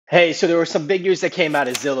Hey, so there was some big news that came out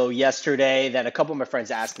of Zillow yesterday that a couple of my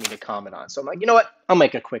friends asked me to comment on. So I'm like, you know what? I'll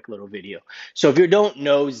make a quick little video. So if you don't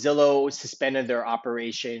know, Zillow suspended their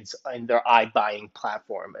operations in their iBuying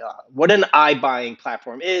platform. What an iBuying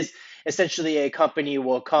platform is, essentially a company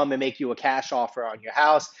will come and make you a cash offer on your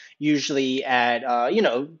house, usually at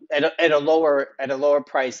at a lower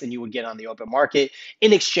price than you would get on the open market,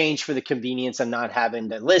 in exchange for the convenience of not having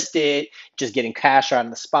to list it, just getting cash on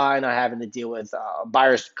the spot, not having to deal with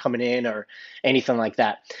buyers coming in or anything like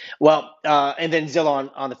that. Well, and then Zillow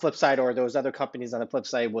on the flip side, or those other companies on the flip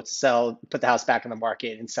side, would put the house back in the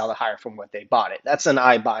market and sell it higher from what they bought it. That's an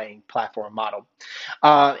iBuying platform model.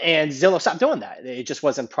 And Zillow stopped doing that. It just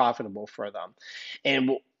wasn't profitable for them.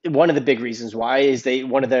 And one of the big reasons why is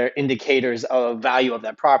one of their indicators of value of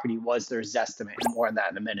that property was their Zestimate. More on that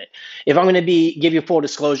in a minute. If I'm going to give you full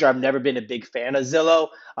disclosure, I've never been a big fan of Zillow.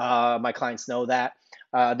 My clients know that.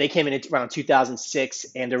 They came in around 2006,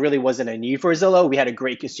 and there really wasn't a need for Zillow. We had a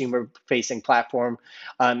great consumer-facing platform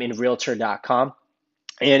in Realtor.com.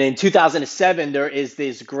 And in 2007, there is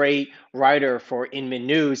this great writer for Inman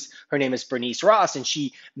News. Her name is Bernice Ross, and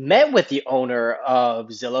she met with the owner of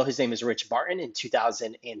Zillow. His name is Rich Barton in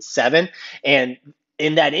 2007. And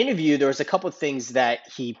in that interview, there was a couple of things that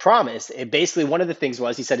he promised. And basically, one of the things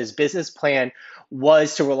was he said his business plan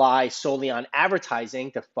was to rely solely on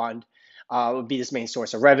advertising to fund would be his main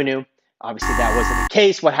source of revenue. Obviously, that wasn't the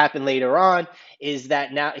case. What happened later on is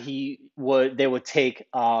that now they would take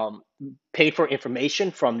pay for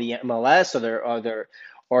information from the MLS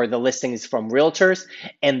or the listings from realtors,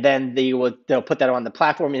 and then they'll put that on the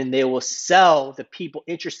platform, and they will sell the people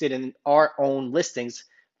interested in our own listings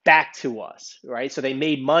back to us, right? So they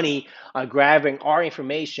made money on grabbing our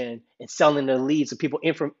information and selling the leads of people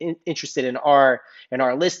interested in our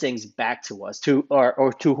listings back to us,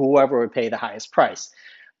 or to whoever would pay the highest price.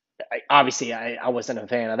 Obviously, I wasn't a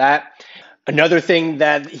fan of that. Another thing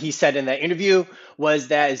that he said in that interview was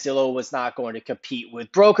that Zillow was not going to compete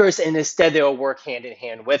with brokers, and instead they'll work hand in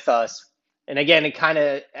hand with us. And again, it kind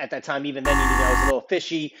of, at that time, even then, I was a little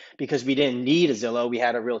fishy because we didn't need a Zillow. We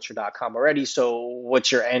had a Realtor.com already. So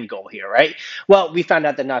what's your end goal here, right? Well, we found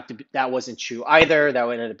out that wasn't true either. That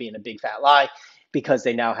ended up being a big fat lie because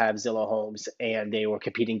they now have Zillow Homes and they were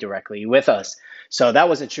competing directly with us. So that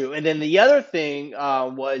wasn't true. And then the other thing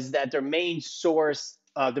was that their main source,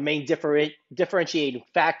 the main differentiating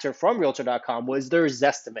factor from Realtor.com was their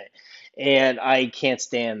Zestimate. And I can't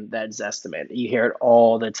stand that Zestimate. You hear it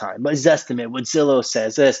all the time. But Zestimate, what Zillow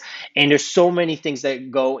says this. And there's so many things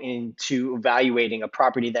that go into evaluating a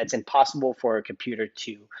property that's impossible for a computer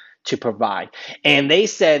to provide. And they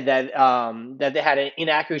said that they had an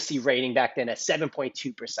inaccuracy rating back then at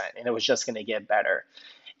 7.2%, and it was just going to get better.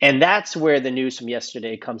 And that's where the news from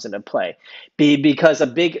yesterday comes into play, because a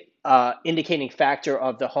big indicating factor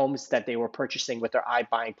of the homes that they were purchasing with their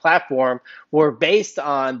iBuying platform were based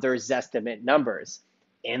on their Zestimate numbers.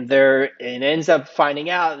 And it ends up finding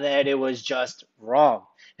out that it was just wrong.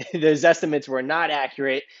 Those estimates were not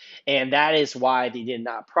accurate, and that is why they did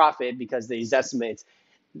not profit, because these estimates,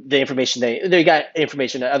 the information they got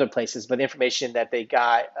information at other places, but the information that they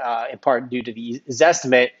got in part due to the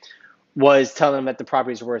estimate was telling them that the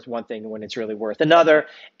property is worth one thing when it's really worth another,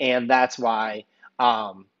 and that's why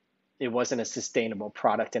it wasn't a sustainable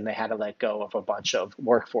product, and they had to let go of a bunch of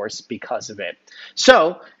workforce because of it.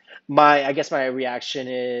 So I guess my reaction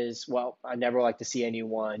is, well, I never like to see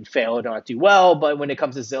anyone fail or not do well, but when it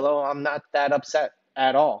comes to Zillow, I'm not that upset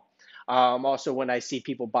at all. Also, when I see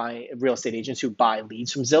people buying, real estate agents who buy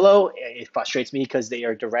leads from Zillow, it frustrates me because they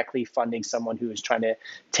are directly funding someone who is trying to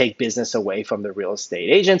take business away from the real estate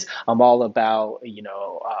agents. I'm all about,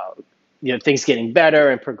 things getting better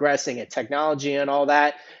and progressing and technology and all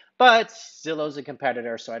that. But Zillow's a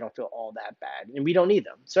competitor, so I don't feel all that bad, and we don't need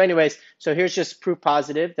them. So anyways, so here's just proof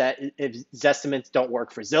positive that if Zestimates don't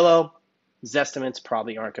work for Zillow, Zestimates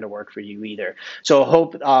probably aren't going to work for you either. So I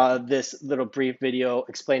hope this little brief video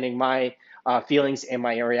explaining my feelings and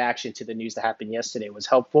my reaction to the news that happened yesterday was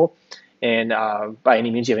helpful. And by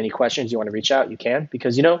any means, you have any questions you want to reach out, you can,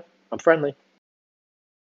 because I'm friendly.